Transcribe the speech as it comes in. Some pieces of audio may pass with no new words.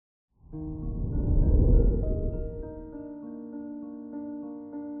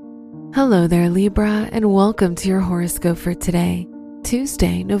Hello there, Libra, and welcome to your horoscope for today,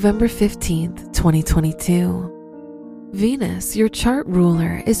 Tuesday, November 15th, 2022. Venus, your chart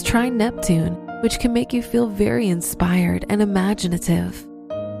ruler, is trine Neptune, which can make you feel very inspired and imaginative.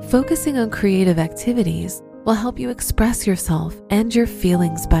 Focusing on creative activities will help you express yourself and your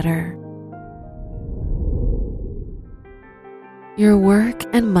feelings better. Your work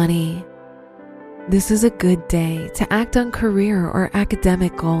and money. This is a good day to act on career or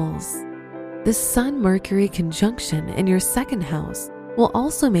academic goals. The Sun-Mercury conjunction in your second house will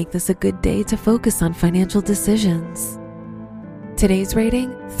also make this a good day to focus on financial decisions. Today's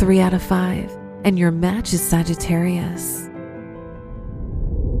rating, 3 out of 5, and your match is Sagittarius.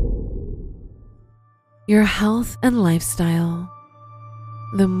 Your health and lifestyle.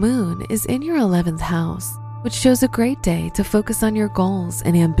 The moon is in your 11th house, which shows a great day to focus on your goals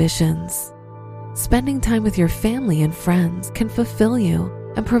and ambitions. Spending time with your family and friends can fulfill you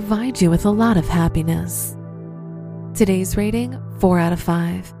and provide you with a lot of happiness. Today's rating, 4 out of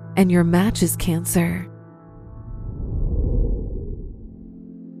 5, and your match is Cancer.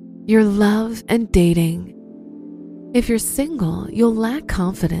 Your love and dating. If you're single, you'll lack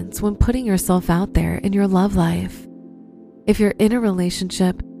confidence when putting yourself out there in your love life. If you're in a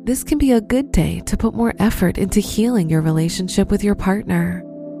relationship, this can be a good day to put more effort into healing your relationship with your partner.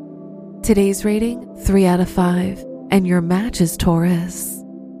 Today's rating, 3 out of 5, and your match is Taurus.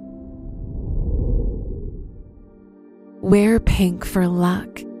 Wear pink for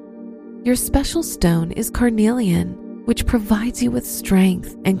luck. Your special stone is carnelian, which provides you with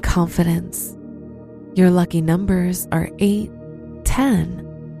strength and confidence. Your lucky numbers are 8,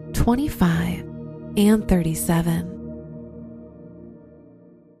 10, 25, and 37.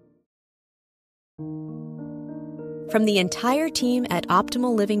 From the entire team at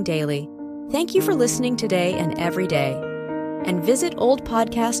Optimal Living Daily, thank you for listening today and every day. And visit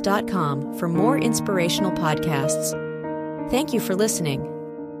oldpodcast.com for more inspirational podcasts. Thank you for listening.